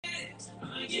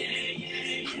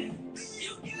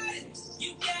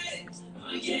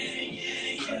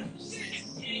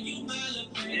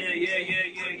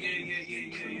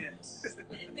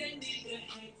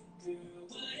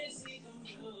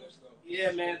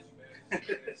Yeah, man.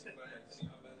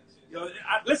 Yo,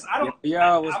 listen, I don't.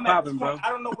 Yo, what's I'm at this popping, point, bro? I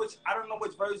don't know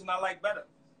which version I like better.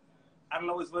 I don't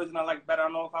know which version I like better. I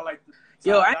don't know if I like the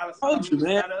Yo, I Dallas told you,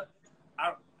 man. better.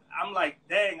 I'm like,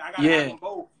 dang, I gotta have them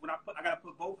both. I gotta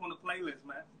put both on the playlist,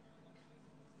 man.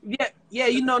 Yeah,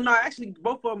 you know, no, actually,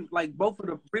 both of them, like both of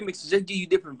the remixes, just give you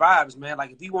different vibes, man.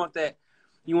 Like if you want that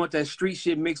street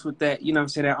shit mixed with that, you know what I'm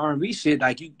saying, that R&B shit.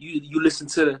 Like you listen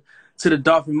to the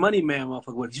Dolphin Money Man,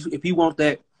 motherfucker. If you want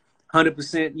that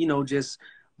 100%, you know, just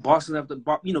bossing up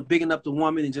bigging up the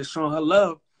woman and just showing her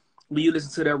love, when you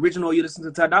listen to the original, you listen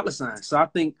to Ty Dolla $ign. So I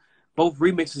think both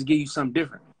remixes give you something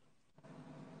different.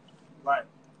 Right.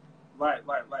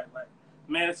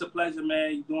 Man, it's a pleasure,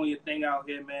 man. You doing your thing out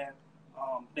here, man.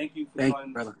 Thank you for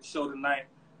joining the show tonight.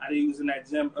 I know you was in that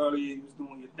gym earlier. You was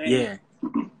doing your thing. Yeah.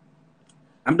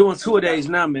 I'm doing 2 a days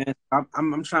now, man.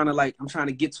 I'm trying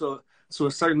to get to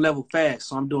a certain level fast,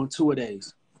 so I'm doing 2 a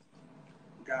days.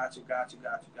 Got you.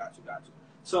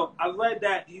 So I read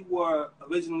that you were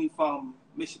originally from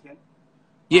Michigan.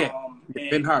 Yeah.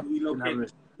 Ben Harbor. You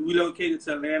relocated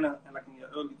to Atlanta in your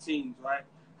early teens, right?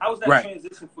 How was that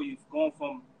transition for you, going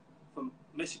from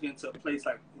Michigan to a place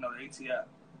like the ATL?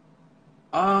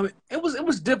 It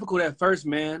was difficult at first,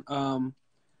 man.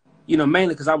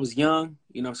 Mainly because I was young,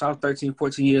 so I was 13,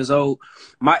 14 years old.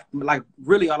 All I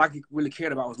really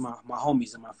cared about was my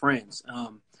homies and my friends.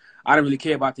 I didn't really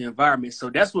care about the environment,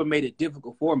 so that's what made it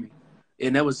difficult for me.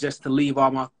 And that was just to leave all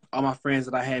my friends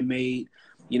that I had made,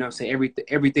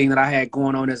 everything that I had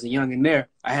going on as a youngin' there,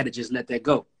 I had to just let that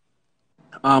go.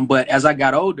 But as I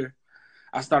got older,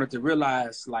 I started to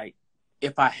realize, like,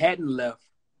 if I hadn't left,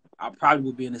 I probably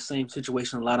would be in the same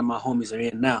situation a lot of my homies are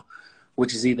in now,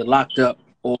 which is either locked up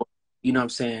or,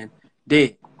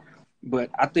 dead.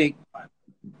 But I think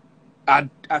I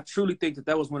truly think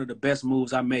that was one of the best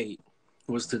moves I made,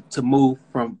 was to move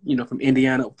from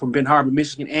Indiana, from Ben Harbor,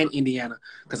 Michigan, and Indiana,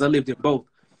 because I lived in both.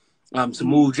 To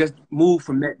move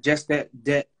from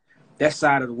that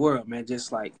side of the world, man,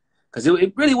 just like, because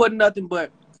it really wasn't nothing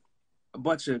but a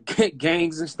bunch of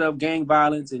gangs and stuff, gang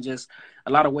violence, and just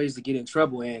a lot of ways to get in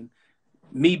trouble. And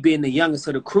me being the youngest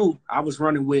of the crew, I was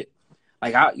running with,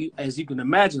 like, as you can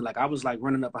imagine, like, I was like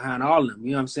running up behind all of them.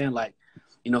 You know what I'm saying? Like,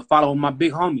 following my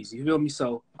big homies. You feel me?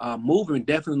 So moving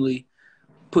definitely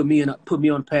put me on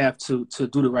the path to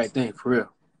do the right thing, for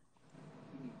real.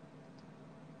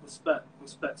 Respect.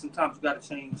 Sometimes you got to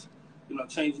change,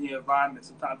 changing your environment.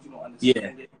 Sometimes you don't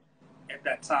understand it at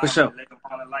that time. For sure. Later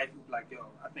on in life, you be like, yo,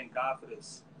 I thank God for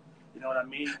this. You know what I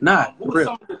mean? Nah, who were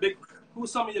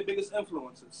some of your biggest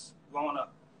influences growing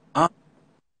up? I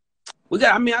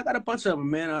got a bunch of them,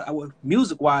 man.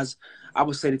 Music-wise, I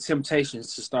would say the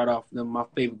Temptations to start off. They're my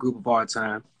favorite group of all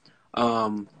time.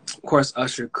 Of course,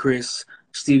 Usher, Chris,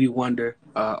 Stevie Wonder,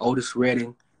 Otis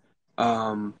Redding.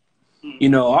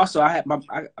 Also I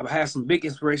had some big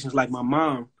inspirations like my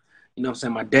mom.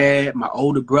 My dad, my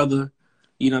older brother.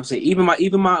 Even my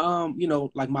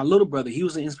like my little brother. He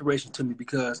was an inspiration to me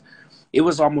because it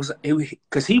was almost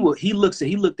because he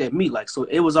looked at me like, so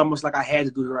it was almost like I had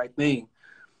to do the right thing,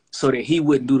 so that he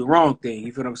wouldn't do the wrong thing.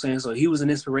 You feel what I'm saying? So he was an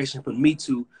inspiration for me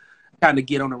to kind of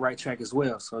get on the right track as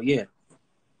well. So yeah.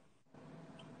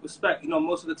 Respect.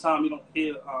 Most of the time you don't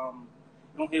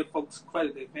hear folks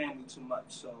credit their family too much.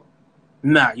 So.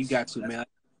 Nah, you got to, man.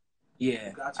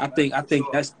 Yeah, I think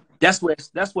that's where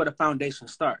the foundation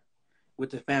starts, with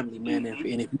the family, man.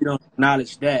 And if you don't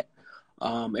acknowledge that,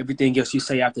 everything else you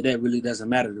say after that really doesn't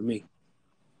matter to me.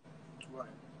 Right.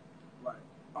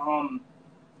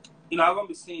 I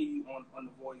remember seeing you on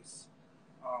The Voice.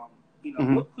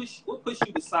 What pushed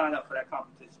you to sign up for that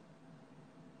competition?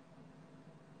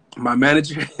 My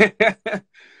manager.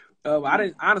 I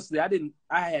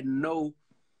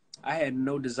had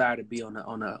no desire to be on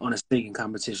a singing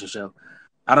competition show.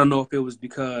 I don't know if it was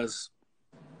because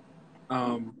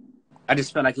I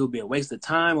just felt like it would be a waste of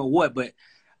time or what, but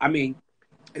I mean,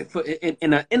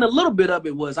 in a little bit of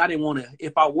it was, I didn't want to.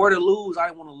 If I were to lose, I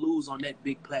didn't want to lose on that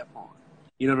big platform.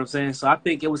 You know what I'm saying? So I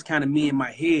think it was kind of me in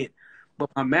my head, but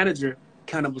my manager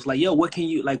kind of was like, "Yo, what can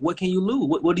you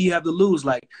lose? What do you have to lose?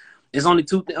 Like, there's only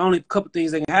a couple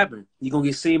things that can happen. You're gonna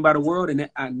get seen by the world, and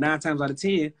 9 times out of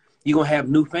 10, you're gonna have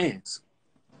new fans."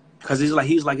 Because he's like,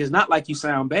 it's not like you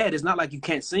sound bad. It's not like you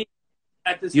can't sing.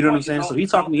 At this you know point, what I'm saying? So he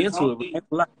talked me into it.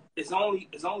 It's only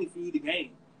for you to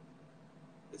gain.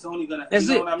 It's only gonna. That's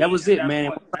it. That was it,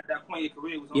 man. At that point in your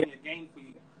career, it was only a game for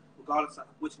you, regardless of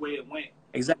which way it went.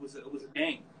 Exactly. It was a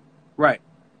game. Right.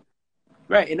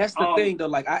 And that's the thing, though.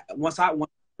 Like once I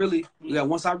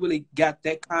really got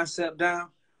that concept down,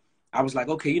 I was like,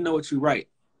 okay, you know what, you're right.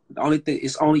 The only thing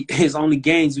it's only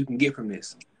gains you can get from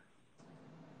this.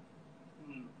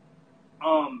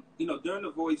 You know, during The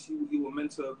Voice, you were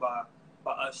mentored by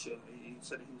Usher. You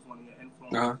said that he was one of your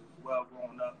influences as well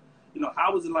growing up. You know,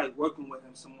 how was it like working with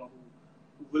him, someone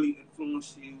who really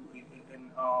influenced you,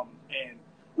 and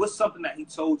what's something that he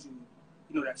told you,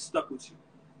 you know, that stuck with you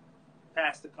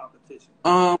past the competition?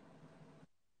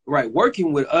 Right,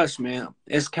 working with us, man,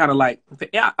 it's kind of like,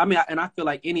 yeah, I mean, and I feel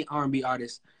like any R&B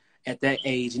artist at that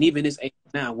age, and even this age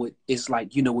now, it's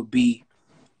like, you know, would be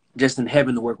just in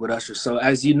heaven to work with Usher. So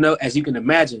as you know, as you can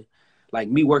imagine, like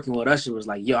me working with Usher was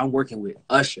like, yo, I'm working with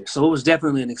Usher. So it was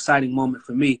definitely an exciting moment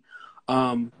for me.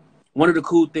 One of the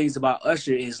cool things about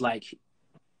Usher is like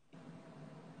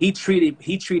he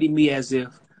treated me as if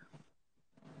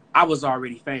I was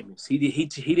already famous. He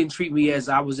didn't treat me as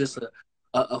I was just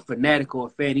a fanatic or a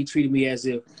fan. He treated me as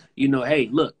if, you know, hey,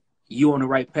 look, you on the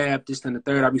right path, this and the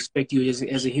third. I respect you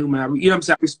as a human. You know what I'm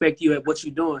saying? I respect you at what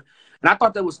you're doing. And I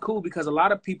thought that was cool because a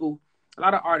lot of people, a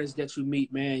lot of artists that you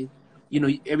meet, man, you know,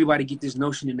 everybody get this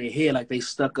notion in their head like they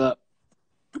stuck up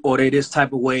or they this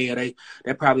type of way or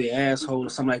they're probably an asshole or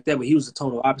something like that. But he was the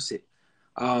total opposite.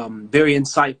 Very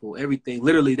insightful, everything.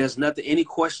 Literally, there's nothing, any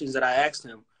questions that I asked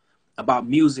him about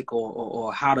music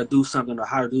or how to do something or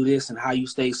how to do this and how you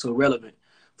stay so relevant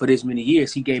for this many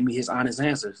years, he gave me his honest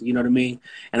answers. You know what I mean?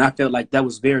 And I felt like that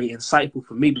was very insightful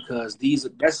for me because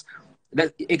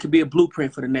that it could be a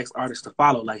blueprint for the next artist to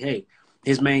follow. Like, hey,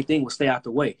 his main thing was stay out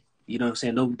the way. You know what I'm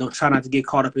saying? Don't try not to get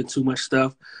caught up in too much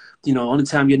stuff. You know, only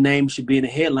time your name should be in the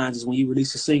headlines is when you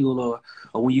release a single or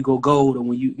when you go gold or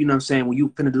when you know what I'm saying, when you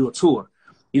finna do a tour.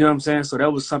 You know what I'm saying? So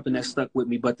that was something that stuck with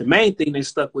me. But the main thing that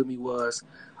stuck with me was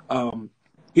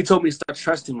he told me to start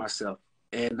trusting myself.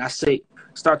 And I say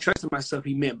start trusting myself,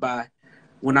 he meant by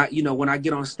when I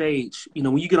get on stage, you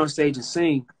know, when you get on stage and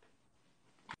sing,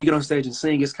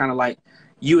 it's kind of like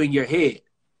you in your head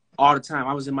all the time.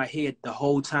 I was in my head the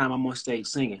whole time I'm on stage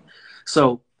singing.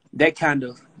 So that kind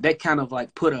of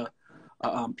like put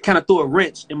kind of threw a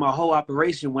wrench in my whole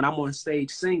operation when I'm on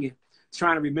stage singing,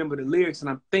 trying to remember the lyrics, and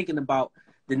I'm thinking about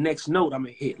the next note I'm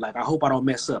gonna hit. Like, I hope I don't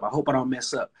mess up. I hope I don't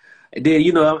mess up. And then,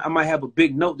 you know, I might have a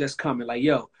big note that's coming. Like,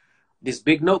 yo, this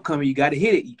big note coming, you got to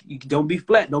hit it. You don't be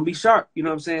flat, don't be sharp. You know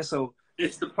what I'm saying? So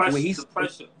it's the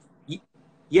pressure. When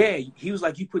yeah, he was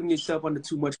like, you putting yourself under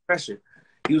too much pressure.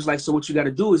 He was like, so what you got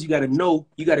to do is you got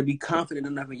to be confident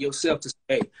enough in yourself to say,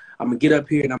 hey, I'm going to get up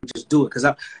here and I'm going to just do it. Because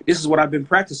this is what I've been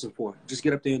practicing for. Just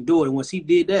get up there and do it. And once he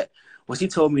did that, once he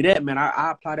told me that, man,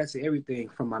 I apply that to everything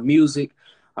from my music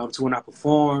to when I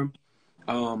perform,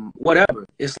 whatever.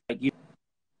 It's like, you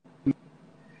know,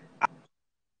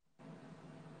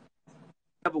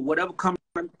 whatever comes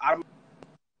out of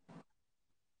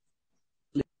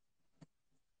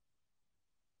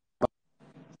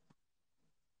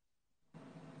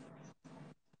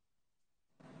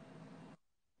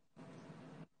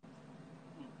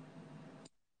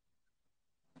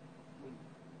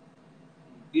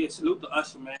Yeah, salute to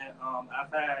Usher, man. I've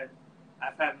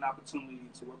had an opportunity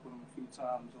to work with him a few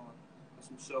times on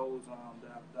some shows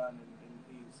that I've done, and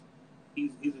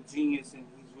he's a genius and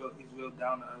he's real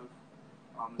down to earth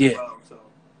as well. So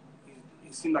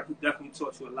he seemed like he definitely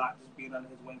taught you a lot just being under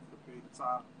his wing for a period of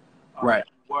time. right.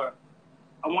 Where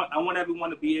I want everyone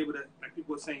to be able to, like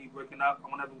people are saying, you're breaking up. I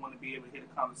want everyone to be able to hear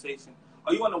the conversation.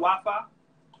 Are you on the Wi-Fi?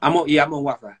 I'm on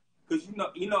Wi-Fi. Because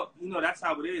you know that's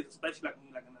how it is, especially like when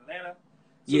you're like in Atlanta.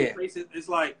 Yeah. Places, it's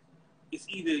like it's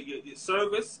either your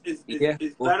service is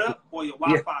better or your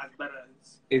Wi-Fi is better.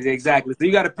 It's exactly. So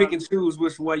you got to pick and choose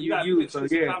which one you use. So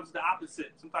sometimes it's the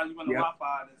opposite. Sometimes you run the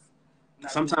Wi-Fi. And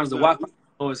sometimes the Wi-Fi is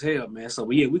low as hell, man. So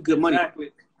we good money.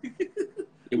 Exactly.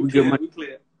 Yeah, we good money. We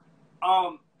clear.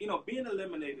 You know, being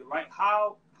eliminated, right?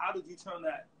 How did you turn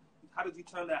that? How did you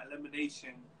turn that elimination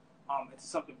into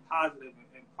something positive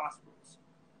and prosperous?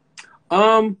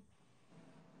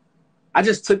 I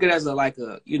just took it as I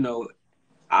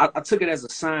took it as a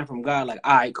sign from God. Like,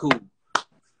 all right, cool.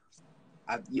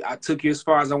 I took you as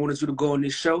far as I wanted you to go on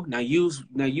this show. Now use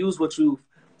what you've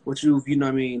you know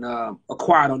what I mean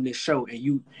acquired on this show, and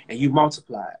you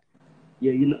multiply it.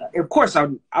 Yeah, you know. Of course,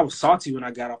 I was salty when I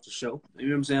got off the show. You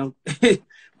know what I'm saying?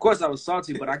 Of course, I was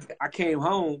salty, but I came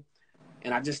home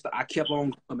and I kept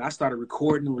on. I started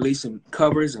recording and releasing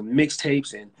covers and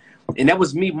mixtapes, and that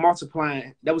was me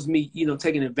multiplying. That was me, you know,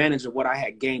 taking advantage of what I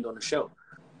had gained on the show.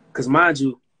 Because mind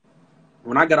you,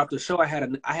 when I got off the show, I had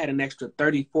an extra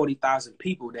 30,000, 40,000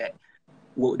 people that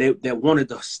wanted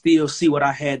to still see what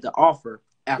I had to offer.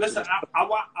 Listen, I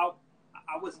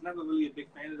was never really a big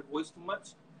fan of The Voice too much.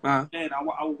 And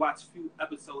I would watch a few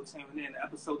episodes here and there. The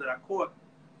episode that I caught,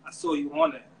 I saw you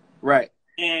on there. Right.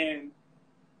 And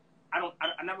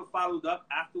I never followed up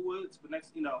afterwards, but next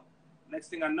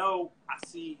thing I know, I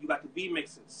see you got the V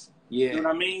mixes. Yeah. You know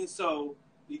what I mean? So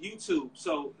the YouTube.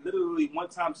 So literally one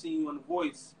time seeing you on The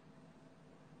Voice,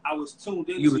 I was tuned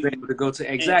into you. Was able to go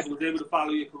to exactly. And was able to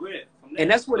follow your career from there. And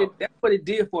that's what it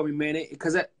did for me, man.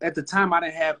 Because at the time I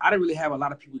didn't really have a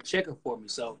lot of people checking for me.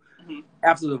 So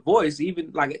after The Voice,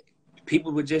 even like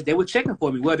people they were checking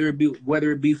for me, whether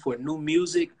it be for new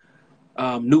music,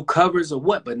 new covers or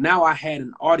what. But now I had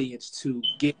an audience to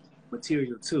get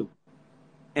material to.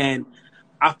 And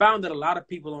I found that a lot of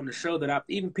people on the show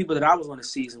even people that I was on the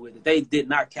season with, that they did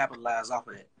not capitalize off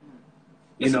of that.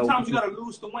 Sometimes you gotta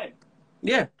lose to win.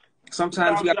 Yeah.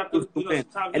 Sometimes you gotta lose to win.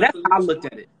 And that's how I looked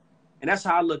at it. And that's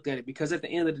how I looked at it. Because at the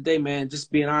end of the day, man,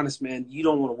 just being honest, man, you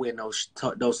don't want to win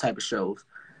those type of shows.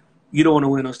 You don't want to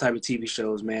win those type of TV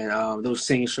shows, man. Those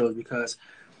singing shows, because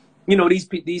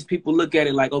these people look at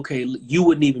it like, okay, you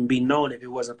wouldn't even be known if it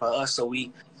wasn't for us. So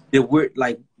we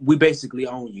basically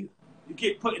own you. You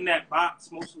get put in that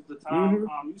box most of the time.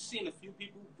 You've seen a few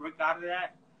people break out of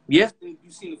that. Yeah.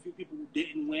 You've seen a few people who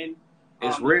didn't win.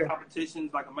 It's rare.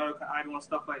 Competitions like American Idol and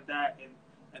stuff like that,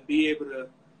 and be able to,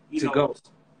 go.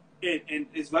 And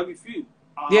it's very few.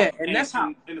 And that's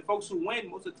how. And the folks who win,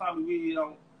 most of the time, we really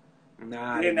don't.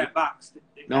 Nah, they're in that box.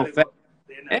 That's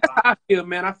how I feel,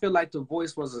 man. I feel like The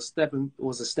Voice was a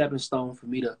stepping stone for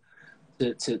me to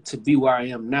be where I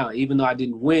am now. Even though I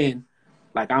didn't win,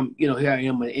 like I'm, here I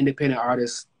am, an independent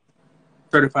artist,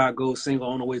 certified gold single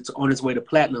on its way to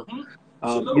platinum.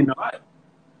 Right.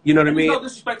 You know what I mean? No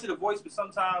disrespect to The Voice, but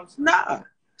sometimes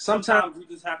sometimes you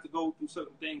just have to go through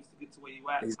certain things to get to where you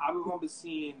at. Exactly. I remember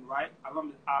seeing,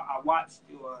 I watched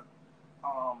your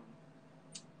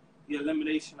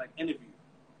elimination interview.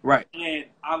 Right. And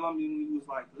I remember you was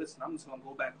like, listen, I'm just gonna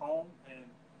go back home and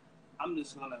I'm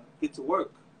just gonna get to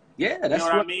work. Yeah, that's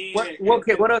what I mean.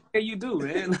 What else can you do,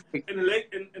 man? and the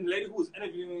lady who was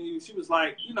interviewing you, she was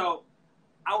like,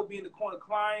 I would be in the corner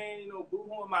crying,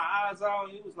 boo-hooing my eyes out,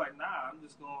 and he was like, nah, I'm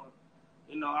just going,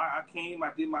 I came,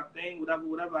 I did my thing,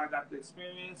 whatever, I got the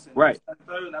experience, and right.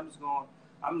 And I'm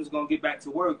just gonna get back to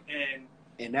work, and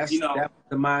that's the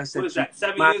mindset. What is that?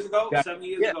 7 years ago? 7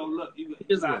 years ago. Look, you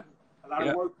got a lot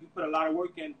of work. You put a lot of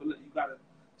work in, but look, you got a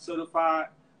certified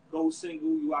gold single.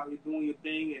 You out here doing your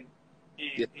thing, and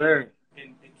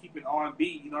keeping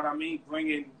R&B. You know what I mean?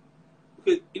 Bringing,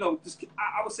 because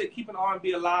I would say keeping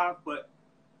R&B alive, but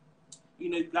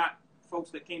you got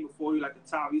folks that came before you, like the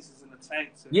Tyrese's and the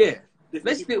Tanks. And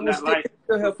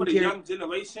for the young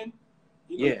generation,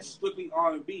 strictly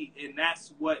R&B, and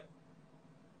that's what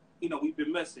we've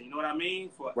been missing. You know what I mean?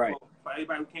 For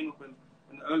everybody who came up in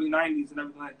the early '90s and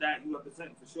everything like that, you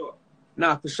represent for sure.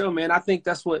 Nah, for sure, man. I think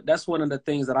that's one of the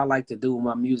things that I like to do with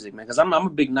my music, man. Because I'm a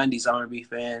big '90s R&B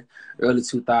fan, early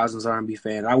 2000s R&B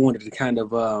fan. I wanted to kind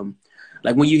of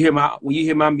like when you hear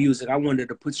my music, I wanted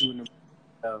to put you in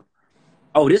the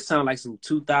this sounds like some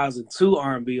 2002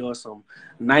 R&B or some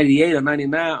 98 or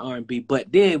 99 R&B. But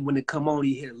then when it come on,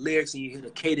 you hear the lyrics and you hear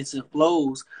the cadence and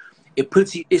flows, it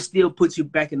still puts you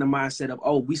back in the mindset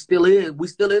of, we still in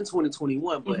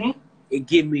 2021, but it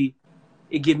give me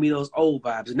those old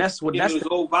vibes, and that's those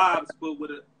old vibes, but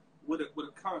with a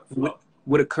current flow.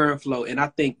 With a current flow, and I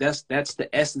think that's the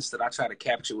essence that I try to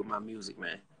capture with my music,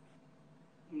 man.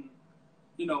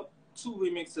 2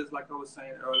 remixes, like I was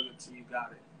saying earlier, to You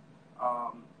Got It.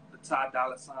 The Ty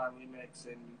Dolla $ign remix,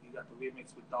 and you got the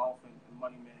remix with Dolph and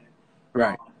Money Man.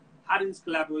 Right. How did these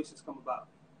collaborations come about?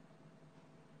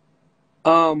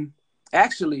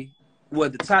 Actually,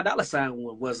 the Ty Dolla $ign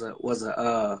one was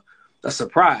a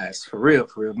surprise, for real.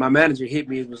 My manager hit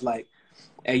me and was like,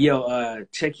 hey, yo,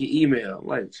 check your email. I'm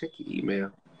like, check your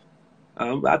email.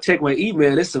 I check my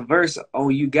email. It's a verse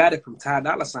on You Got It from Ty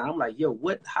Dolla $ign. I'm like, yo,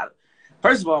 what?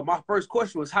 First of all, my first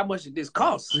question was, how much did this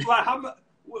cost? Like, how much?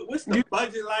 What's the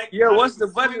budget like? Yeah, what's the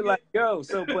budget like? Yo,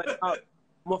 so, but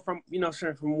from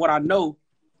what I know,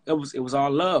 it was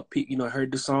all love.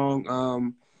 Heard the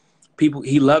song. People,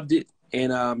 he loved it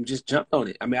and just jumped on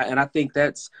it. I mean, and I think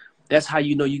that's how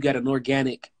you got an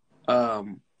organic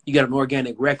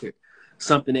record,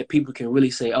 something that people can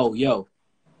really say, oh, yo,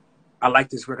 I like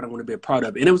this record, I want to be a part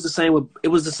of it. And it was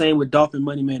the same with Dolph and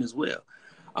Money Man as well.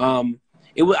 I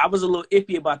was a little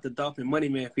iffy about the Dolph and Money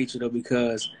Man feature though,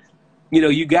 because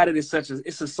You Got It is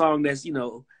it's a song that's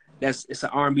it's an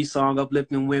R&B song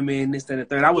uplifting women, this, that, and the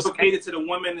third. I was catered to the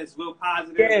women. It's real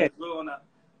positive. Yeah. It's real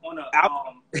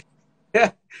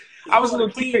I was a little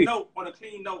clean note. On a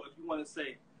clean note, if you want to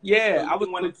say. Yeah, I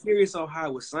was curious on how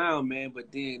it would sound, man.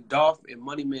 But then Dolph and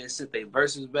Money Man sent their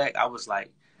verses back. I was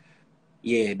like,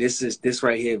 yeah, this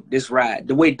right here, this ride.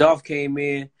 The way Dolph came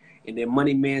in and then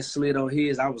Money Man slid on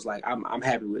his. I was like, I'm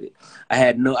happy with it. I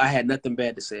had nothing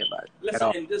bad to say about it at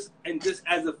all. And just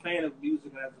as a fan of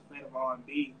music and as a fan of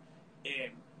R&B,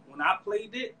 and when I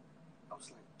played it, I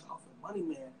was like, "Oh, for Money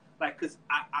Man," like, cause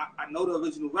I know the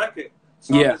original record,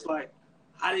 so I'm just like,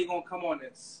 how they gonna come on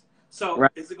this? So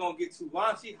is it gonna get too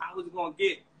raunchy? How is it gonna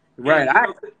get? Right.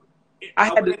 And,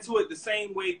 I went into it the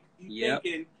same way you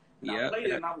thinking. And I played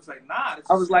it and I was like, nah.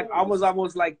 I was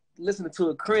almost like listening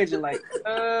to it cringing, like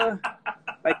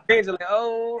cringing, like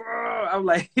I'm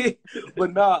like,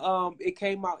 but no, it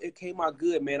came out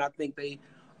good, man. I think they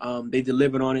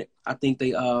delivered on it. I think they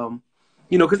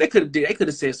you know, because they could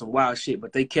have said some wild shit,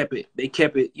 but they kept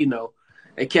it, you know,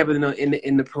 they kept it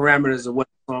in the parameters of what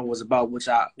the song was about, which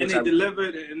they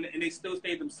delivered and they still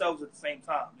stayed themselves at the same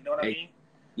time. You know what I mean?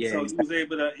 Yeah. So he was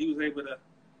able to.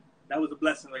 That was a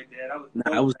blessing right there.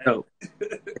 That was dope.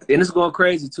 And it's going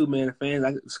crazy too, man. The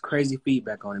fans, it's crazy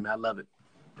feedback on him. I love it.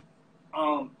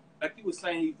 Like you were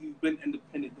saying, you've been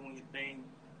independent doing your thing.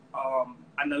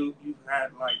 I know you've had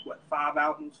like 4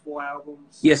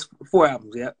 albums? Yes, 4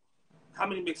 albums. Yeah. How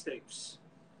many mixtapes?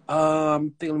 I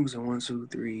think let me say 1, 2,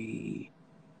 3.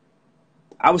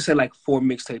 I would say like 4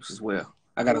 mixtapes as well.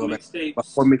 I gotta go back.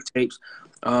 4 mixtapes.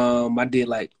 I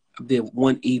did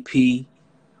 1 EP,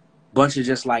 bunch of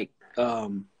just like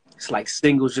it's like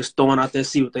singles, just throwing out there,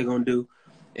 see what they're gonna do,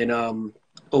 and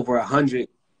over 100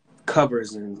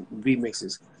 covers and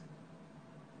remixes.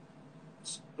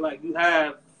 Like you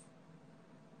have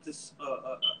just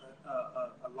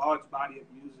a large body of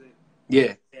music.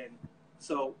 Yeah. And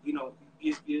so you know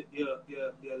you're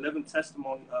a living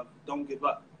testimony of don't give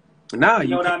up. Nah, you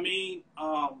know what I mean?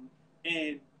 And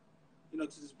you know,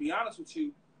 to just be honest with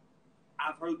you,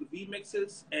 I've heard the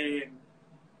remixes, and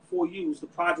For You was the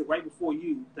project right before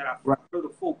you that I heard a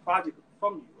full project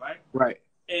from you, right? Right.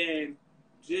 And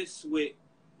just with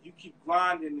you keep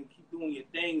grinding and keep doing your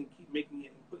thing and keep making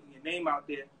it and putting your name out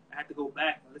there, I had to go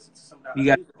back and listen to some of that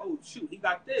music. Oh shoot, he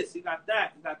got this, he got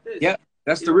that, he got this. Yeah,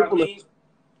 that's the ripple.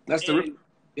 That's the ripple.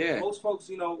 Yeah. Most folks,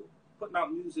 you know, putting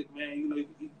out music, man, you know,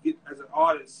 you get as an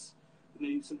artist,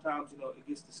 you know, sometimes, you know, it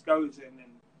gets discouraging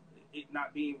and it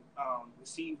not being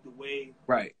received the way,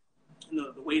 you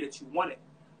know, the way that you want it.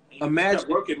 And you kept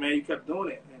working, man. You kept doing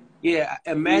it. And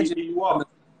imagine. Here you are.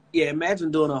 Imagine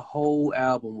doing a whole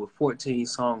album with 14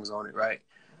 songs on it, right?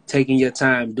 Taking your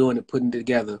time doing it, putting it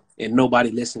together, and nobody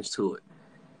listens to it.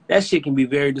 That shit can be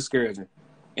very discouraging.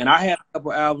 And I had a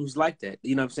couple albums like that.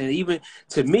 You know what I'm saying? Even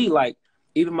to me, like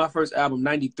even my first album,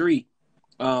 93,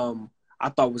 I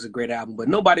thought was a great album, but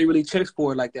nobody really checks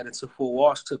for it like that until Full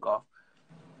Wash took off.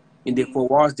 And then Full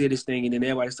Wash did his thing, and then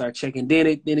everybody started checking. Then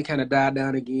it kind of died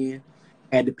down again.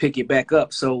 Had to pick it back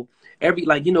up. So every,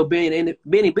 like, you know, I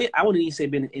wouldn't even say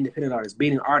being an independent artist.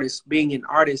 Being an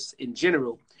artist in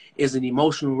general is an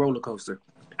emotional roller coaster.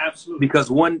 Absolutely.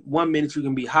 Because one minute you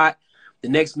can be hot, the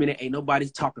next minute ain't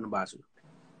nobody's talking about you.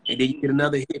 And then you get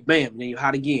another hit, bam, and then you're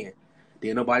hot again.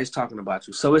 Then nobody's talking about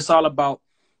you. So it's all about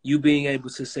you being able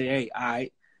to say, hey, all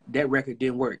right, that record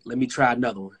didn't work. Let me try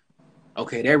another one.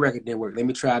 Okay, that record didn't work. Let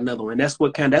me try another one. And that's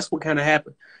what kind of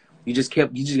happened. You just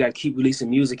got to keep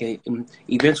releasing music, and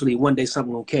eventually one day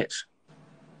something will catch.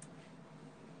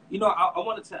 You know, I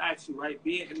wanted to ask you, right,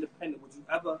 being independent, would you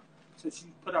ever, since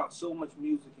you put out so much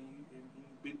music and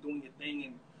you've been doing your thing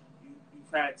and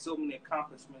you've had so many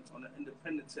accomplishments on the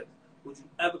independent tip, would you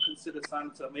ever consider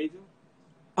signing to a major?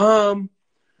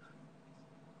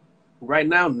 Right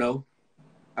now, no.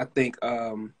 I think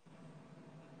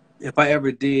if I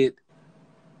ever did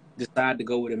decide to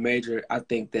go with a major, I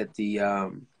think that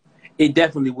it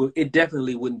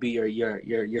definitely wouldn't be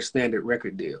your standard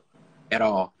record deal at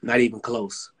all, not even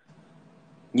close.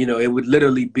 You know, it would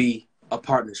literally be a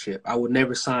partnership. I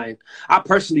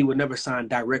personally would never sign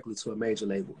directly to a major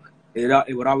label.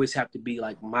 It would always have to be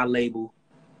like my label,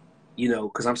 you know,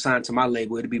 because I'm signed to my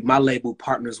label. It'd be my label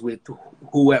partners with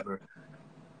whoever.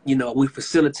 You know,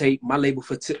 my label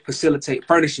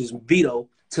furnishes VEDO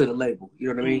to the label. You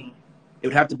know what I mean? It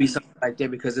would have to be something like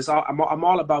that because I'm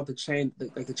all about the chain,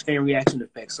 like the chain reaction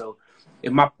effect. So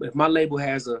if my label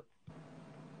has a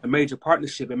major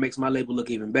partnership, it makes my label look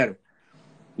even better.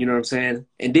 You know what I'm saying?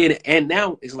 And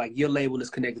now it's like your label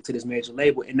is connected to this major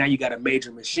label, and now you got a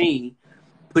major machine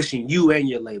pushing you and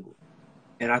your label.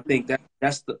 And I think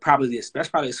that's probably as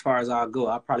far as I'll go.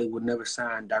 I probably would never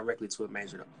sign directly to a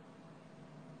major though.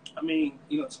 I mean,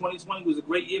 you know, 2020 was a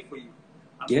great year for you.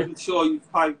 I'm pretty sure you've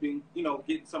probably been, you know,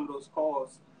 getting some of those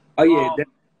calls. Oh yeah.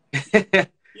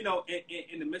 You know,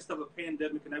 in the midst of a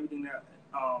pandemic and everything that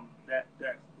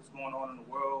was going on in the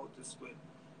world, just with,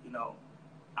 you know,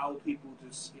 our people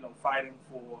just, you know, fighting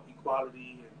for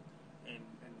equality and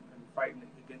fighting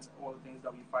against all the things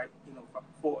that we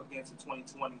fought against in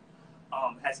 2020.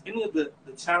 Has any of the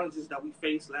challenges that we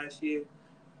faced last year,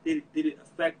 did it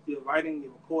affect your writing,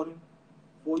 your recording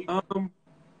for you?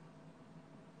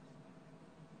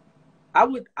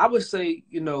 I would say,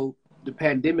 you know, the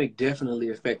pandemic definitely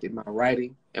affected my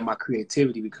writing and my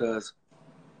creativity, because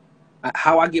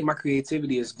how I get my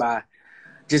creativity is by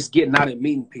just getting out and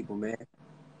meeting people, man.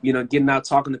 You know, getting out,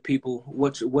 talking to people.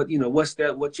 What's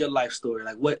your life story?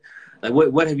 Like what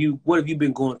have you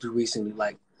been going through recently?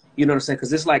 Like, you know what I'm saying?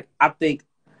 Because it's like, I think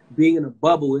being in a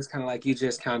bubble is kind of like you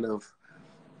just kind of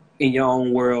in your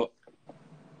own world,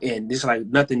 and it's like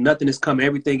nothing is coming.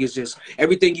 Everything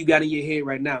you got in your head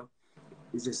right now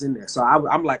is just in there. So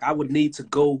I'm like, I would need to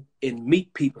go and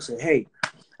meet people. Say, hey,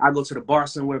 I go to the bar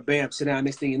somewhere, bam, sit down.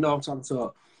 Next thing you know, I'm talking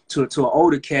to an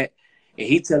older cat, and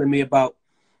he telling me about,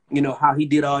 you know, how he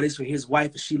did all this for his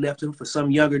wife and she left him for some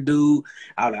younger dude.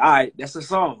 I was like, all right, that's a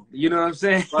song. You know what I'm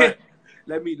saying? Right.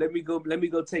 let me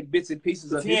go take bits and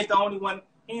pieces of he ain't the only one.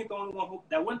 He ain't the only one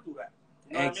that went through that.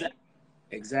 You know what I mean?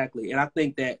 Exactly. And I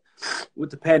think that with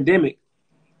the pandemic,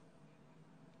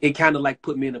 it kind of like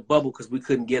put me in a bubble because we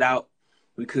couldn't get out.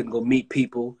 We couldn't go meet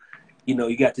people. You know,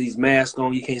 you got these masks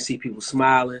on. You can't see people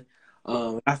smiling.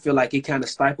 I feel like it kind of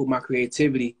stifled my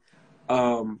creativity.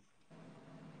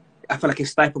 I feel like it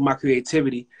stifled my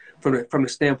creativity from the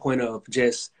standpoint of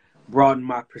just broaden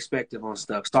my perspective on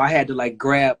stuff. So I had to like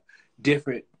grab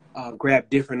different what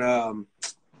am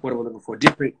I looking for?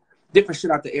 Different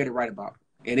shit out the air to write about.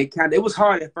 And it was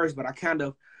hard at first, but I kind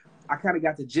of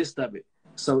got the gist of it.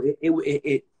 So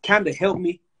it kind of helped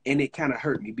me, and it kind of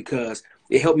hurt me, because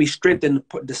it helped me strengthen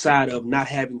the side of not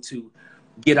having to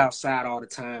get outside all the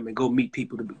time and go meet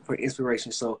people for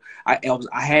inspiration. So I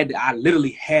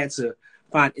literally had to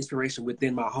find inspiration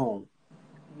within my home.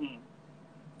 Mm-hmm.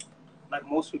 Like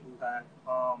most people have.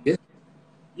 Yeah.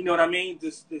 You know what I mean?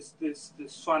 Just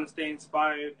trying to stay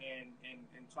inspired and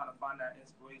trying to find that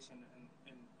inspiration.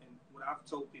 And what I've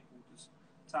told people just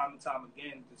time and time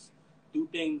again, just do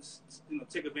things, you know,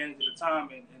 take advantage of the time,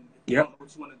 and if you don't know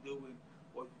what you want to do,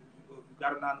 or if you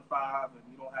got a 9 to 5 and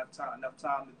you don't have enough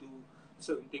time to do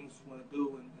certain things you want to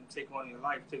do and take on in your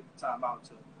life, take the time out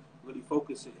to really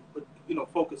focus and put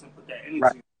that energy.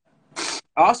 Right.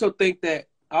 I also think that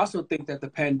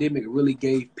the pandemic really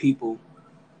gave people,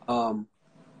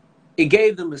 it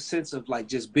gave them a sense of like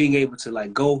just being able to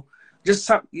like go just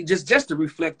to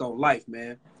reflect on life,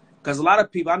 man. Because a lot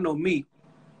of people, I know me,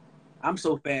 I'm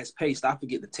so fast paced, I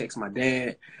forget to text my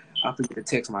dad, I forget to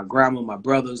text my grandma, my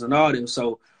brothers, and all them.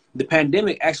 So the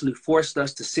pandemic actually forced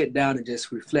us to sit down and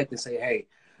just reflect and say, hey,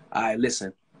 all right,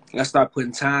 listen, let's start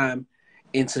putting time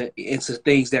into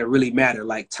things that really matter,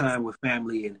 like time with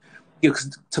family. And you know,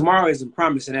 'cause tomorrow isn't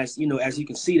promised, and as you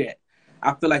can see that,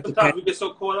 I feel like sometimes we get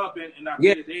so caught up in our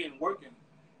day and working.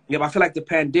 Yeah, but I feel like the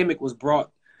pandemic was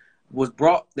brought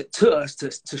to us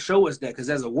to show us that, because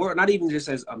as a world, not even just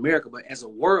as America, but as a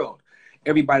world,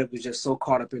 everybody was just so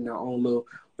caught up in their own little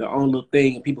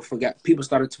thing, and people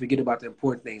started to forget about the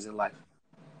important things in life.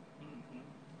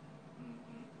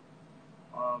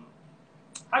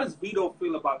 How does VEDO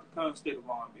feel about the current state of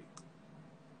R&B?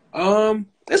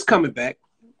 It's coming back.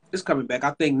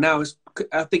 I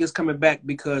think it's coming back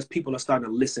because people are starting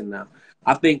to listen now.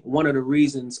 I think one of the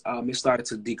reasons it started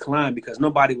to decline because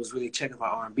nobody was really checking for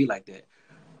R&B like that.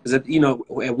 Because you know,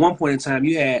 at one point in time,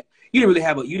 you didn't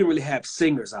really have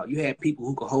singers out. You had people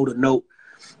who could hold a note,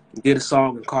 did a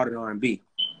song, and called it R&B.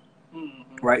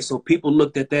 Mm-hmm. Right. So people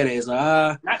looked at that as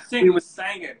not singers,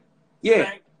 singers.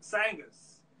 Yeah, singers.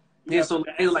 Yeah. So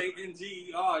they like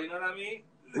S-A-N-G-E-R, you know what I mean?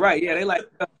 Right. Yeah. They like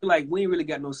we ain't really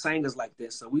got no singers like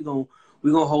this, so we gonna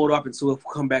hold up until it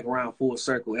come back around full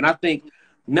circle. And I think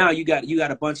now you got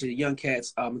a bunch of young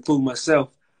cats, including myself,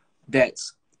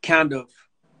 that's kind of,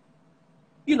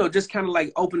 you know, just kind of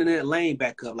like opening that lane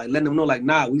back up, like letting them know, like,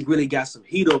 nah, we really got some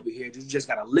heat over here. You just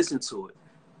gotta listen to it.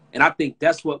 And I think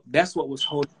that's what was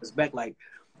holding us back, like,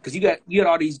 because you got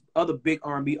all these other big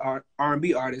R&B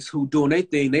artists who doing their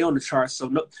thing, they on the charts, so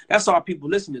no, that's all people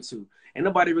listening to. Ain't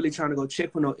nobody really trying to go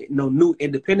check for no new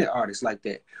independent artists like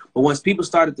that. But once people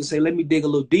started to say, let me dig a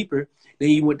little deeper, then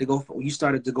you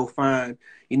started to go find,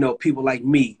 you know, people like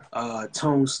me,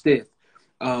 Tone Stith.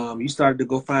 You started to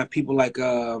go find people like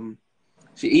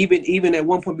even at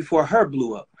one point before her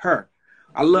blew up.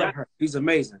 I love her. She's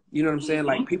amazing. You know what I'm saying?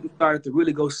 Like, people started to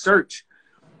really go search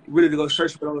for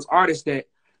those artists that,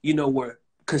 you know, were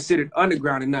considered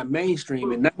underground and not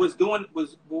mainstream. And was doing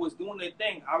their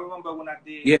thing. I remember when I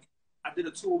did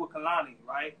a tour with Kalani,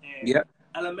 right? And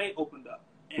LMA opened up.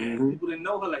 And people didn't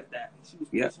know her like that. And she was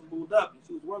pushing, moved up, and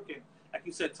she was working. Like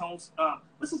you said, Tones, I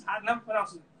never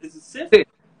pronounce it. Is it Sith?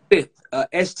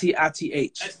 STITH.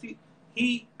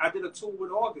 I did a tour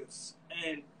with August,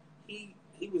 and he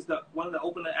was one of the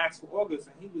opening acts for August,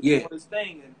 and he was doing his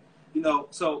thing, and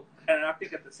so, and I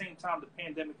think at the same time the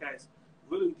pandemic has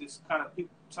really just kind of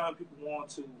turning people on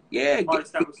to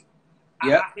artists that was.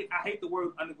 I hate the word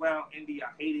underground indie. I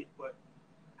hate it, but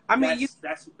I mean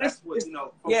that's what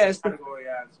folks category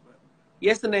as. But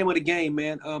it's the name of the game,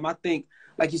 man. I think,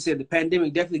 like you said, the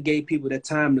pandemic definitely gave people that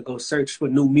time to go search for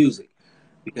new music,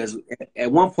 because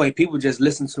at one point people just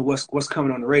listen to what's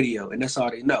coming on the radio, and that's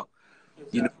all they know.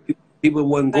 Exactly. People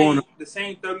wasn't going the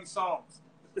same 30 songs.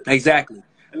 Exactly.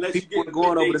 Unless people you get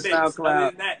going over the SoundCloud. Other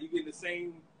than that, you get the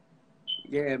same.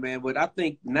 Yeah, man. But I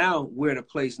think now we're at a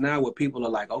place now where people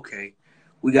are like, okay,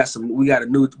 we got a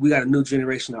new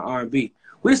generation of R&B.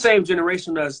 We're the same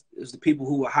generation as the people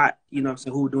who were hot,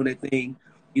 who were doing their thing,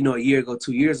 a year ago,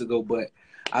 2 years ago. But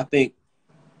I think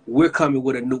we're coming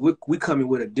with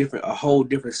a whole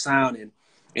different sound, and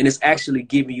it's actually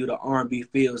giving you the R&B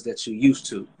feels that you're used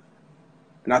to.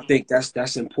 And I think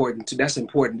that's important too. That's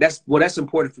important. That's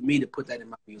important for me to put that in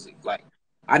my music. Like,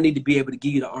 I need to be able to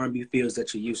give you the R&B feels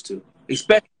that you're used to,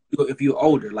 especially if you're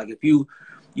older. Like if you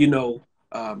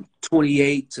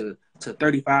 28 to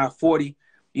 35, 40,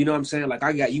 you know what I'm saying? Like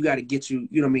you got to get you,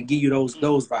 give you those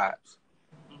vibes.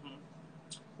 Mm-hmm.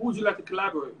 Who would you like to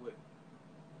collaborate with?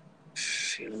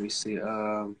 Shit, let me see.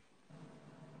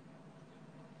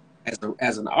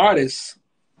 As an artist,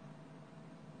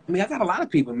 I mean, I got a lot of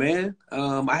people, man.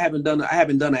 I haven't done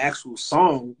an actual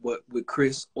song with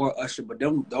Chris or Usher, but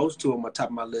those two are on my top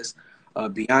of my list.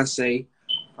 Beyonce,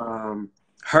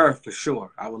 her for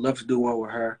sure. I would love to do one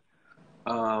with her.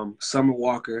 Summer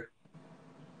Walker.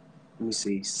 Let me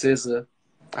see, SZA.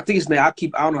 I think his name. I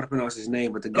don't know how to pronounce his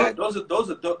name, but the guy. Those are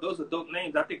dope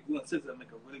names. I think you and SZA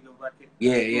make a really good record.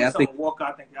 Yeah. I think Walker.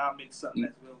 I think y'all make something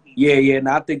that's real heat. Yeah.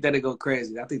 No, I think that'll go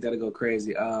crazy. I think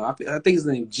I think his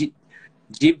name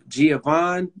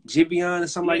Giveon or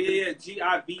something like that.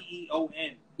 Yeah,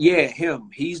 Giveon. Yeah, him.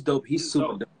 He's dope. He's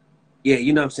super dope. Yeah,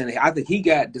 you know what I'm saying? I think he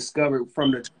got discovered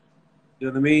from the, you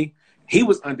know what I mean? He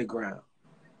was underground.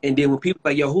 And then when people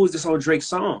like, yo, who is this on Drake's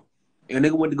song? And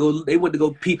they went to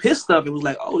go peep his stuff and was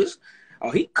like,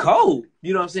 he cold.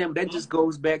 You know what I'm saying? But that just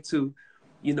goes back to,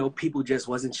 people just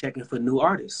wasn't checking for new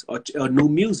artists or new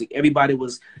music. Everybody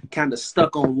was kind of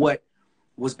stuck on what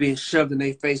was being shoved in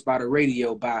their face by the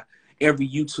radio, by every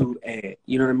YouTube ad,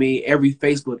 you know what I mean? Every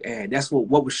Facebook ad. That's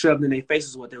what was shoved in their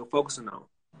faces is what they were focusing on.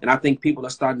 And I think people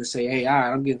are starting to say, hey, all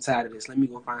right, I'm getting tired of this. Let me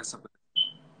go find something.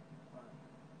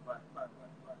 Right.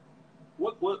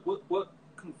 What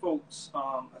can folks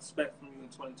expect from you in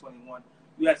 2021?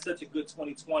 You had such a good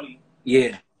 2020.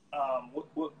 Yeah.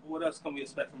 What else can we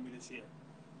expect from you this year?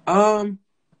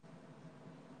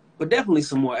 But definitely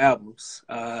some more albums.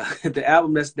 The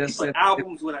album that's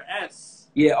albums with an S.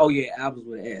 Yeah, albums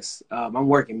with an S. I'm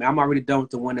working, man. I'm already done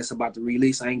with the one that's about to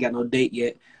release. I ain't got no date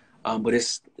yet, but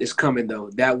it's coming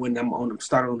though. That one I'm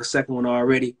started on the second one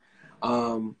already.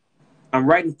 I'm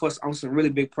writing on some really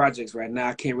big projects right now.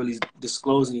 I can't really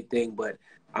disclose anything, but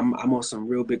I'm on some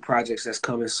real big projects that's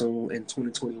coming soon in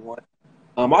 2021.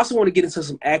 I also want to get into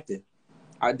some acting.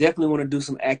 I definitely want to do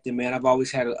some acting, man. I've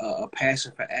always had a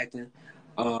passion for acting.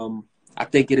 I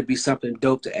think it'd be something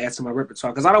dope to add to my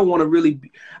repertoire, because I don't want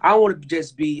to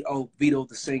just be VEDO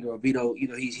the singer, or VEDO,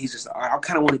 he's just. I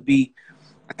kind of want to be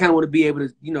able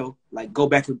to like go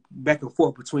back and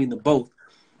forth between the both.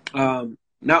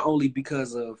 Not only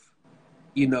because of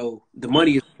the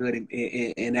money is good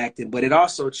in acting, but it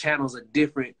also channels a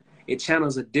different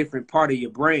part of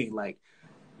your brain, like.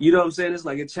 You know what I'm saying? It's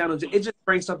like it just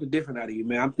brings something different out of you,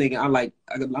 man. I'm thinking, a lot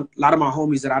of my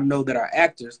homies that I know that are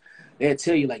actors, they'll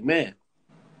tell you, like, man,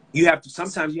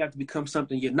 sometimes you have to become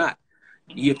something you're not.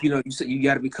 You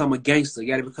got to become a gangster. You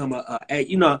got to become an asshole.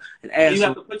 You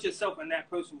have to put yourself in that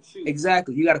person's shoes.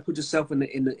 Exactly. You got to put yourself in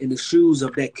the shoes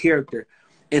of that character,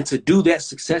 and to do that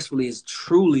successfully is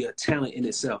truly a talent in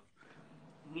itself.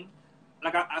 Mm-hmm.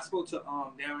 Like I spoke to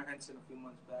Darren Henson a few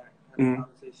months back. I had a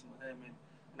conversation with him, and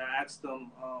I asked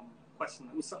them a question.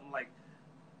 It was something like,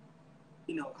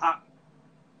 how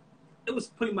it was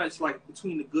pretty much like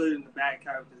between the good and the bad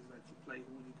characters that you play,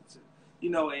 who you consider,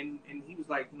 and he was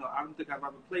like, I don't think I've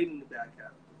ever played in the bad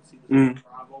characters.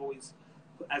 I've always,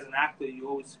 as an actor, you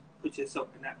always put yourself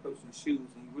in that person's shoes,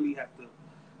 and you really have to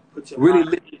put your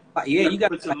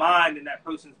put your mind in that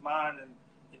person's mind, and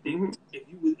then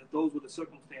if those were the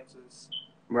circumstances,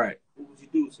 right? What would you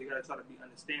do? So you got to try to be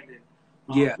understanding.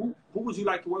 Who would you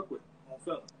like to work with on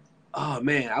film? Oh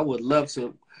man, I would love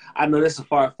to. I know that's a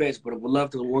far fetched, but I would love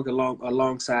to work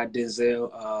alongside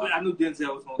Denzel. I knew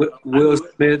Denzel was going to Will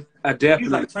Smith. I definitely.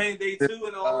 He's like Training Day 2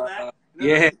 and all that.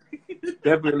 Yeah,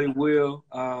 Definitely will.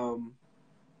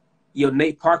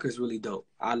 Nate Parker's really dope.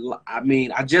 I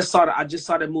mean, I just saw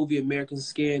the movie American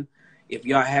Skin. If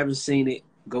y'all haven't seen it,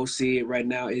 go see it right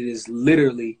now. It is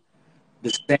literally the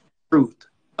sad truth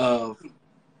of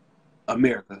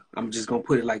America. I'm just gonna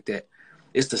put it like that.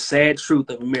 It's the sad truth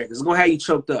of America. It's gonna have you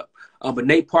choked up. But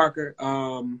Nate Parker,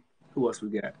 who else we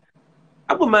got?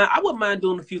 I wouldn't mind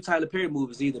doing a few Tyler Perry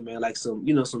movies either, man. Like some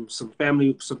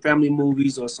family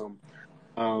movies or some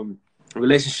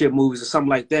relationship movies or something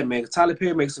like that, man. 'Cause Tyler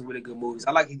Perry makes some really good movies.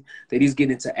 I like that he's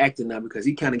getting into acting now because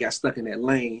he kind of got stuck in that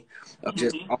lane of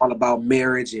just all about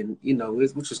marriage and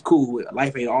which is cool.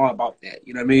 Life ain't all about that,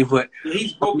 you know what I mean? But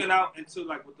he's broken out into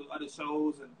like with the other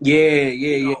shows and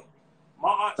yeah. My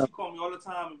aunt, she called me all the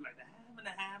time and be like the have and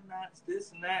the have-nots,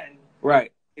 this and that, and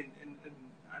right. And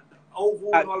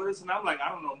Oval and all this, and I'm like, I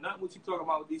don't know nothing what you talking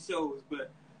about with these shows,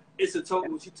 but it's a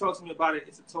total. When she talks to me about it,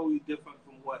 it's a totally different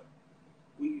from what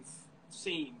we've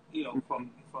seen,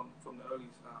 from the early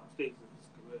stages of his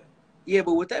career. Yeah,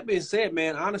 but with that being said,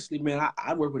 man, honestly, man,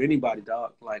 I work with anybody,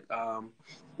 dog. Like,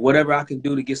 whatever I can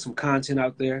do to get some content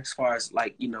out there, as far as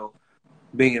like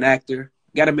being an actor,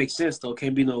 got to make sense though.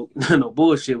 Can't be no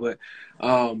bullshit. But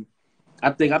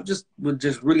I think would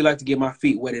just really like to get my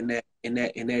feet wet in that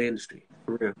industry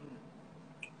for real.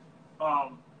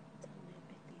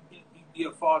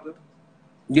 Your father.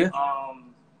 Yeah.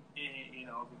 And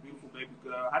a beautiful baby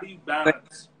girl. How do you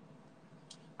balance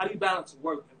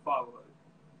work and fatherhood?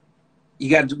 You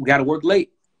got to work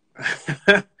late.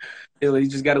 You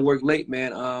just got to work late,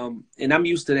 man. And I'm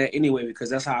used to that anyway because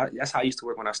that's how I used to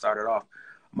work when I started off.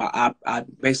 I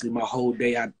basically my whole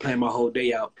day, I plan my whole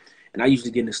day out, and I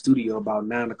usually get in the studio about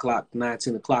 10 o'clock, and I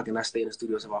stay in the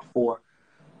studio until about 4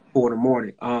 in the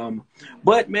morning.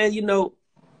 But man,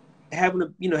 having a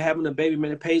baby,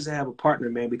 man, it pays to have a partner,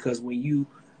 man, because when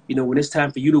when it's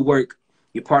time for you to work,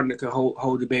 your partner can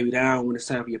hold the baby down. When it's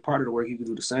time for your partner to work, you can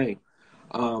do the same.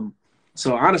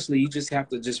 So honestly, you just have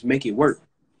to just make it work.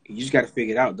 You just got to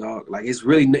figure it out, dog. Like it's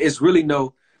really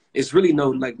no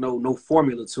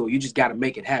formula to it. You just got to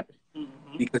make it happen.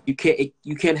 Mm-hmm. Because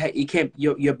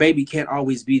your baby can't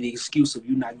always be the excuse of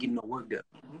you not getting no work done.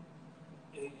 Mm-hmm.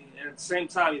 And at the same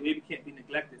time, your baby can't be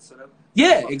neglected. So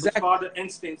exactly. Father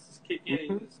instincts kick in.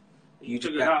 Mm-hmm. You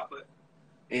figure it out, but.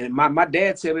 And my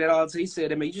dad said me that all the time. He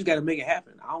said, man, you just got to make it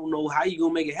happen. I don't know how you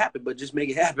going to make it happen, but just make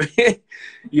it happen.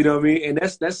 You know what I mean? And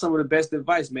that's some of the best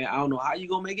advice, man. I don't know how you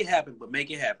going to make it happen, but make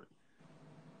it happen.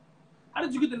 How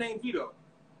did you get the name VEDO?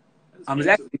 It's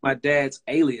actually my dad's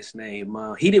alias name.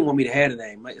 He didn't want me to have the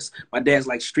name. My dad's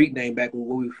like street name back when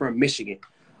we were from Michigan.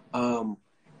 And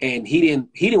he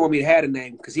didn't want me to have the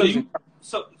name because he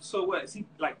So what? Is he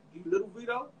like you little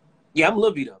VEDO? Yeah, I'm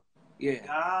Lil VEDO.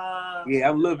 Yeah. Yeah,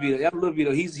 I'm Lil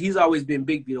VEDO. He's always been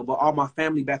Big VEDO, but all my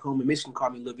family back home in Michigan call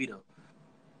me Lil VEDO.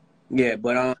 Yeah,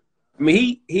 but I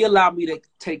mean he allowed me to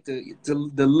take the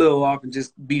Lil off and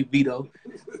just be VEDO.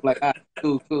 Like, all right,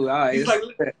 cool. All right.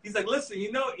 He's like, listen,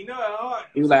 you know at heart.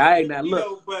 He was like, I ain't not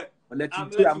look. But I'm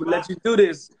gonna let you do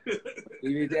this.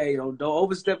 Hey, don't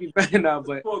overstep your bounds now.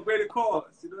 But for a greater cause,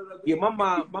 you know what I mean? Yeah,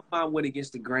 my mom went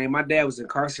against the grain. My dad was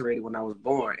incarcerated when I was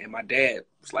born, and my dad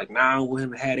was like, "Nah, I don't want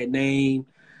him to have that name.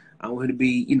 I don't want him to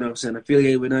be,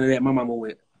 affiliated with none of that." My mama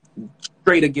went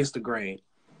straight against the grain.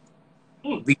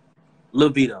 Lil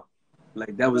VEDO,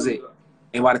 like that was it.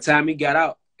 And by the time he got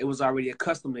out, it was already a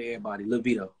custom to everybody, Lil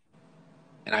VEDO,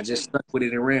 and I just stuck with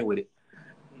it and ran with it.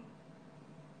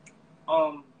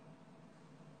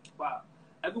 Wow.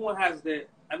 Everyone has their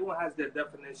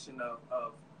definition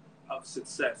of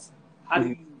success. How do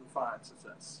you define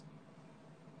success?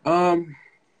 The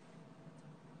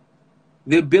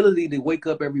ability to wake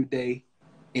up every day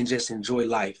and just enjoy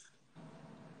life.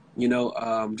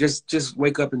 Just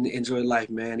wake up and enjoy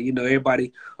life, man.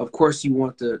 Everybody, of course, you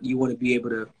want to be able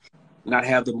to not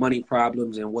have the money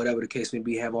problems and whatever the case may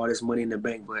be, have all this money in the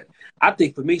bank. But I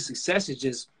think for me, success is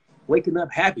just waking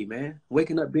up happy, man.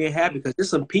 Waking up being happy, because there's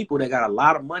some people that got a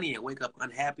lot of money and wake up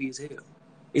unhappy as hell.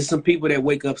 It's some people that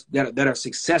wake up that are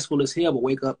successful as hell but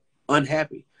wake up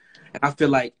unhappy. And I feel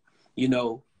like,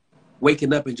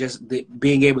 waking up and just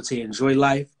being able to enjoy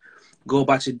life, go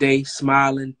about your day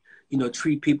smiling,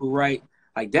 treat people right,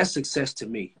 like that's success to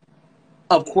me.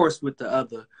 Of course, with the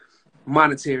other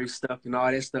monetary stuff and all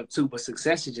that stuff too, but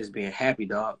success is just being happy,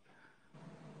 dog.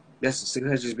 That's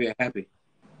success, just being happy.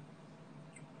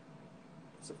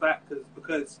 It's a fact,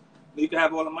 because you can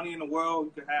have all the money in the world,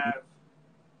 you can have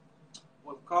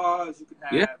all the cars, you can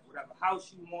have whatever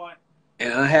house you want,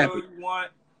 and unhappy you want,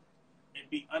 and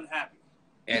be unhappy.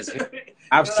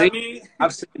 I've seen it,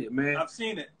 man. I've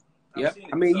seen it.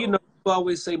 I mean, People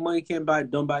always say money can't buy,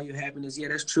 don't buy you happiness. Yeah,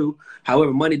 that's true.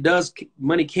 However, money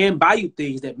can buy you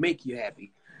things that make you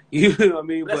happy. You know what I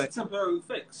mean? But that's a temporary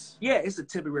fix. Yeah, it's a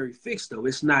temporary fix though.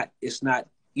 It's not,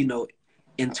 you know,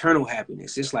 internal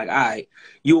happiness. It's like, all right,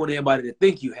 you want everybody to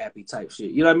think you happy type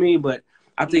shit. You know what I mean? But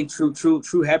I think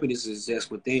true happiness is just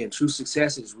within. True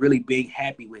success is really being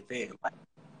happy within. Like,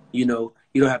 you know,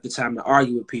 you don't have the time to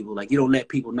argue with people. Like, you don't let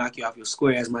people knock you off your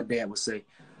square, as my dad would say.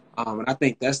 And I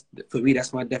think for me,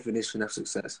 that's my definition of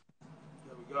success.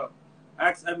 There we go.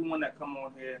 Ask everyone that come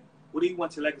on here, what do you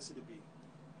want your legacy to be?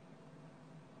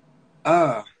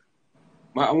 I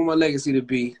want my legacy to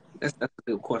be, that's a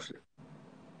good question.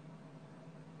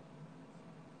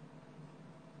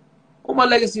 I want my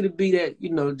legacy to be that, you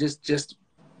know, just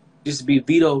be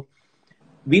Vedo.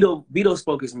 Vedo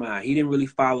spoke his mind. He didn't really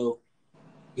follow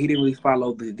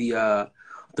the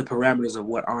parameters of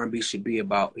what R&B should be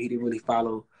about. He didn't really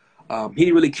follow. He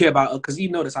didn't really care about, because you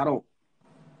notice I don't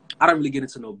really get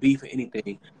into no beef or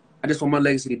anything. I just want my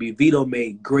legacy to be Vedo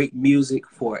made great music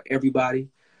for everybody,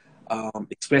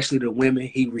 especially the women.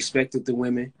 He respected the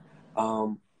women,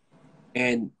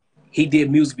 and he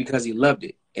did music because he loved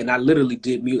it. And I literally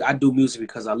did music. I do music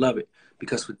because I love it.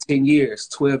 Because for 10 years,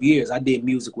 12 years, I did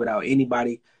music without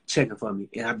anybody checking for me,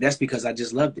 and that's because I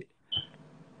just loved it.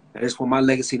 I just want my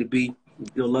legacy to be,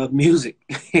 he'll love music.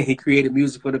 He created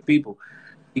music for the people.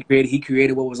 He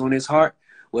created what was on his heart,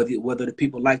 whether the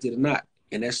people liked it or not.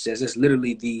 And that's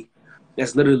literally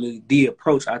the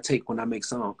approach I take when I make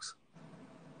songs.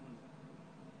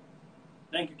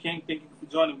 Thank you, King. Thank you for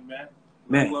joining me, man.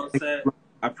 Man, well said.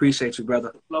 I appreciate you,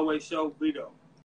 brother. FloWay Show, Vedo.